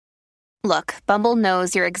Look, Bumble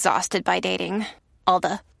knows you're exhausted by dating. All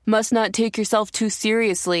the must not take yourself too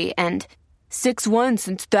seriously and 6'1"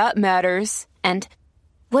 since that matters. And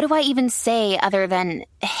what do I even say other than,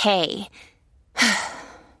 hey?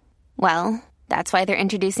 Well, that's why they're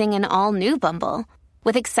introducing an all-new Bumble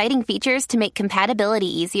with exciting features to make compatibility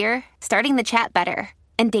easier, starting the chat better,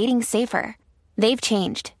 and dating safer. They've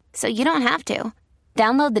changed, so you don't have to.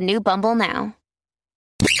 Download the new Bumble now.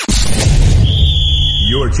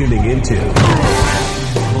 You're tuning into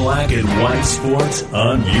Black and White Sports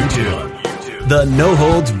on YouTube. The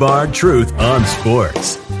no-holds-barred truth on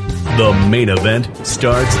sports. The main event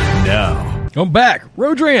starts now. I'm back.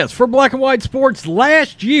 Rodrance for Black and White Sports.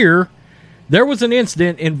 Last year, there was an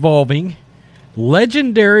incident involving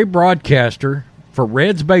legendary broadcaster for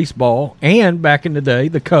Reds baseball and, back in the day,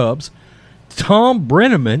 the Cubs, Thom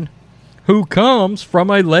Brennaman, who comes from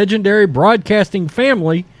a legendary broadcasting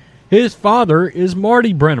family. His father is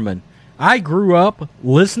Marty Brennaman. I grew up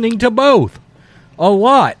listening to both a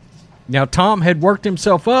lot. Now, Tom had worked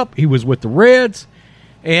himself up. He was with the Reds.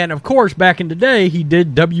 And, of course, back in the day, he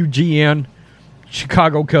did WGN,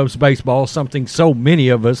 Chicago Cubs baseball, something so many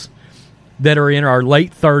of us that are in our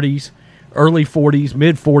late 30s, early 40s,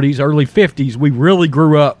 mid-40s, early 50s, we really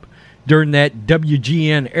grew up during that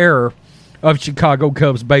WGN era of Chicago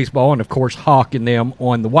Cubs baseball and, of course, Hawk and them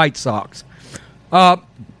on the White Sox.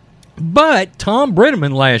 But Thom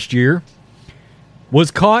Brennaman last year was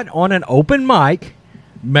caught on an open mic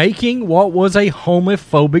making what was a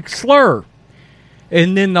homophobic slur.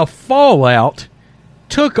 And then the fallout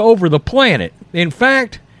took over the planet. In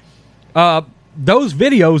fact, those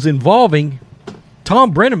videos involving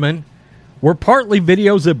Thom Brennaman were partly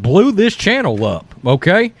videos that blew this channel up,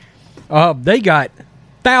 okay? They got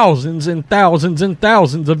thousands and thousands and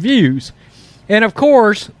thousands of views. And, of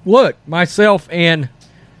course, look, myself and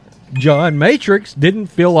John Matrix didn't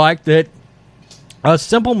feel like that a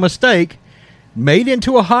simple mistake made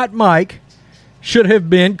into a hot mic should have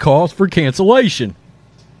been cause for cancellation.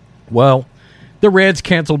 Well, the Reds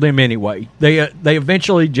canceled him anyway. They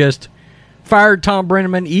eventually just fired Thom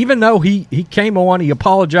Brennaman, even though he came on, he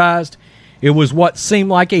apologized. It was what seemed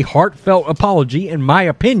like a heartfelt apology, in my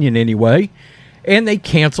opinion anyway, and they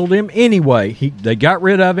canceled him anyway. They got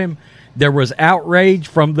rid of him. There was outrage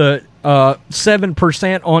from the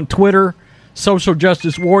 7% on Twitter. Social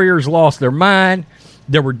justice warriors lost their mind.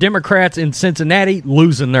 There were Democrats in Cincinnati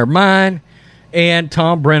losing their mind. And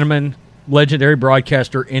Thom Brennaman, legendary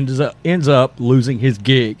broadcaster, ends up losing his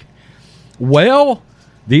gig. Well,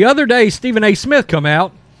 the other day, Stephen A. Smith come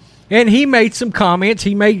out, and he made some comments.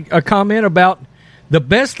 He made a comment about the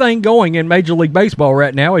best thing going in Major League Baseball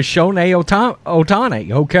right now is Shohei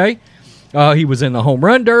Ohtani, okay? He was in the home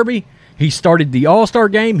run derby. He started the All-Star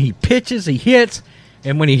game. He pitches, he hits,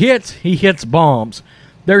 and when he hits bombs.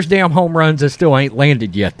 There's damn home runs that still ain't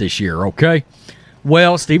landed yet this year, okay?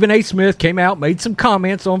 Well, Stephen A. Smith came out, made some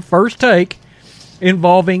comments on First Take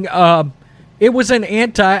involving, it was an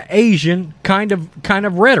anti-Asian kind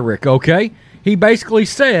of rhetoric, okay? He basically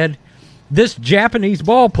said this Japanese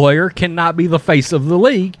ball player cannot be the face of the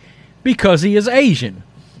league because he is Asian.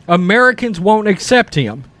 Americans won't accept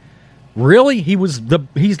him. Really? He's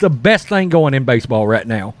the best thing going in baseball right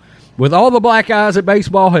now. With all the black eyes that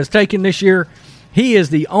baseball has taken this year, he is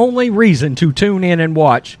the only reason to tune in and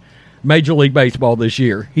watch Major League Baseball this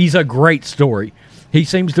year. He's a great story. He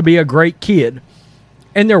seems to be a great kid.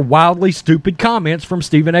 And they're wildly stupid comments from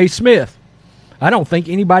Stephen A. Smith. I don't think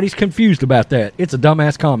anybody's confused about that. It's a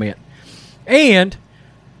dumbass comment. And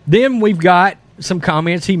then we've got some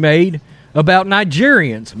comments he made about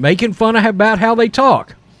Nigerians, making fun of about how they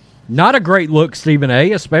talk. Not a great look, Stephen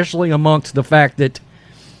A., especially amongst the fact that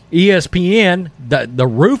ESPN, the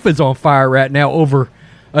roof is on fire right now over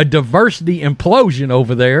a diversity implosion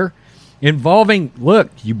over there involving, look,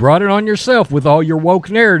 you brought it on yourself with all your woke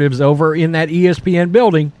narratives over in that ESPN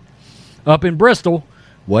building up in Bristol.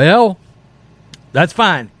 Well, that's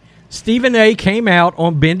fine. Stephen A. came out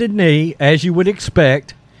on bended knee, as you would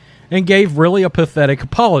expect, and gave really a pathetic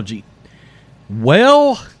apology.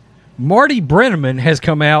 Well, Marty Brennaman has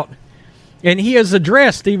come out and he has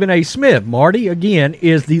addressed Stephen A. Smith. Marty, again,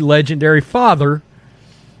 is the legendary father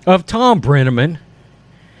of Thom Brennaman,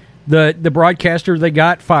 the broadcaster that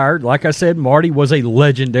got fired. Like I said, Marty was a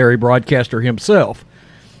legendary broadcaster himself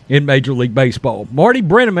in Major League Baseball. Marty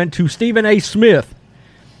Brennaman to Stephen A. Smith,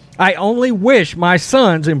 I only wish my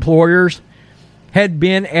son's employers had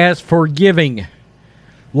been as forgiving.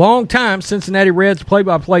 Longtime Cincinnati Reds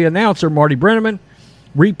play-by-play announcer Marty Brennaman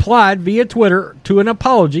replied via Twitter to an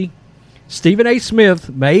apology Stephen A. Smith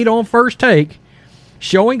made on First Take,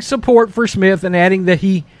 showing support for Smith and adding that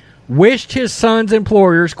he wished his son's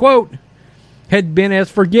employers, quote, had been as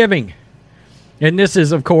forgiving. And this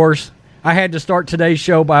is, of course, I had to start today's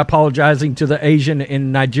show by apologizing to the Asian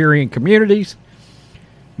and Nigerian communities.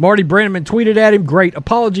 Marty Brennaman tweeted at him, "Great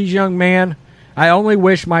apologies, young man. I only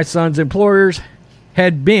wish my son's employers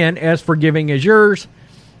had been as forgiving as yours.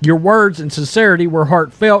 Your words and sincerity were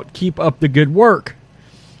heartfelt. Keep up the good work."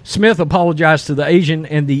 Smith apologized to the Asian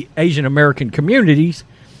and the Asian American communities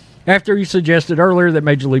after he suggested earlier that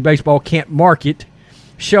Major League Baseball can't market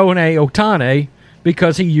Shohei Ohtani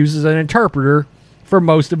because he uses an interpreter for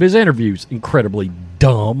most of his interviews. Incredibly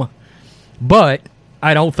dumb. But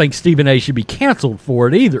I don't think Stephen A. should be canceled for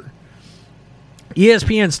it either.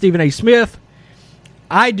 ESPN's Stephen A. Smith,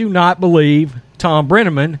 "I do not believe Tom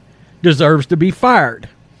Brennaman deserves to be fired."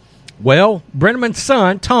 Well, Brennaman's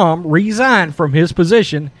son, Tom, resigned from his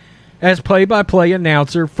position as play-by-play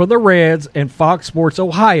announcer for the Reds and Fox Sports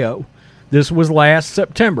Ohio. This was last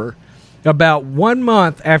September, about 1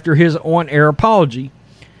 month after his on-air apology,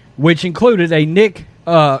 which included a Nick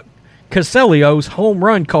Casellios home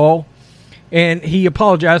run call, and he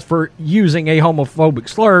apologized for using a homophobic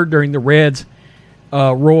slur during the Reds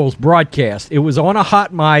Royals broadcast. It was on a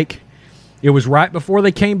hot mic. It was right before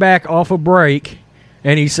they came back off a break,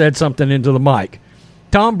 and he said something into the mic.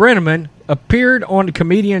 Tom Brennaman appeared on the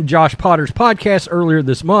comedian Josh Potter's podcast earlier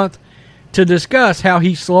this month to discuss how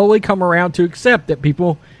he's slowly come around to accept that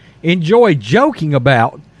people enjoy joking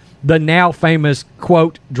about the now famous,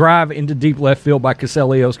 quote, drive into deep left field by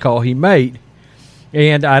Casellios call he made.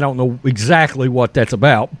 And I don't know exactly what that's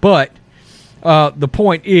about, but the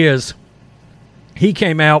point is, he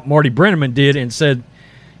came out, Marty Brennaman did, and said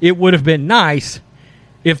it would have been nice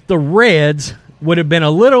if the Reds would have been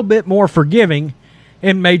a little bit more forgiving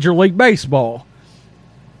in Major League Baseball.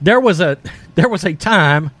 There was a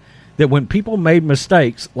time that when people made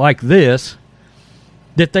mistakes like this,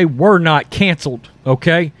 that they were not canceled,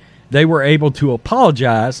 okay? They were able to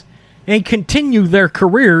apologize and continue their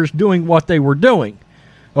careers doing what they were doing,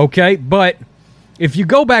 okay? But if you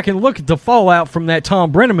go back and look at the fallout from that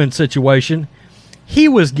Tom Brennaman situation, he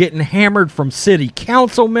was getting hammered from city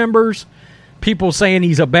council members, people saying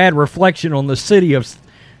he's a bad reflection on the city of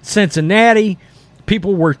Cincinnati.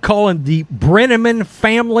 People were calling the Brennaman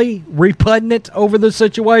family repugnant over the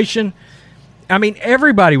situation. I mean,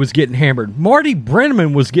 everybody was getting hammered. Marty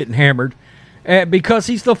Brennaman was getting hammered because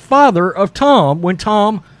he's the father of Tom when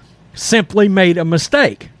Tom simply made a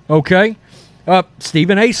mistake, okay?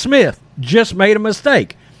 Stephen A. Smith just made a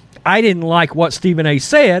mistake. I didn't like what Stephen A.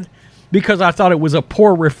 said because I thought it was a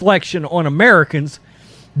poor reflection on Americans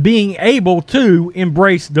being able to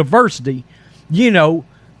embrace diversity, you know,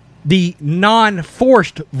 the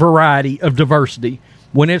non-forced variety of diversity.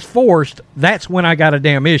 When it's forced, that's when I got a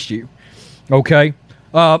damn issue. Okay?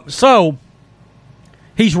 So,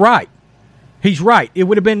 he's right. He's right. It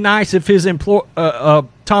would have been nice if his Tom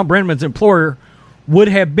Brennaman's employer would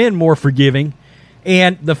have been more forgiving.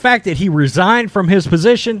 And the fact that he resigned from his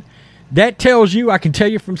position, that tells you, I can tell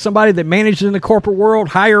you from somebody that managed in the corporate world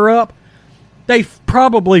higher up, they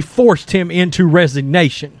probably forced him into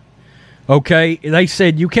resignation. Okay? They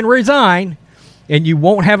said, you can resign and you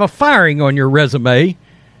won't have a firing on your resume,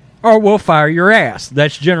 or we'll fire your ass.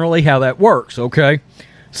 That's generally how that works, okay?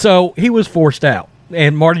 So he was forced out,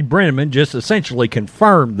 and Marty Brennaman just essentially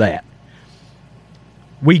confirmed that.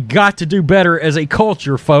 We got to do better as a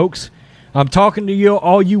culture, folks. I'm talking to you,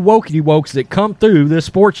 all you wokey wokes that come through this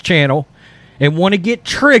sports channel and want to get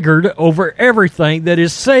triggered over everything that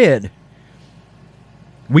is said.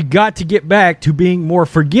 We got to get back to being more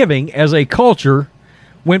forgiving as a culture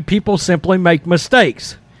when people simply make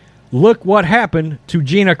mistakes. Look what happened to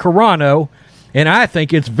Gina Carano, and I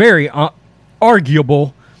think it's very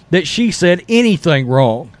arguable that she said anything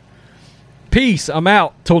wrong. Peace. I'm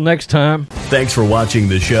out. Till next time. Thanks for watching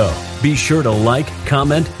the show. Be sure to like,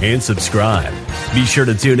 comment, and subscribe. Be sure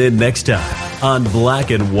to tune in next time on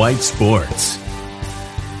Black and White Sports.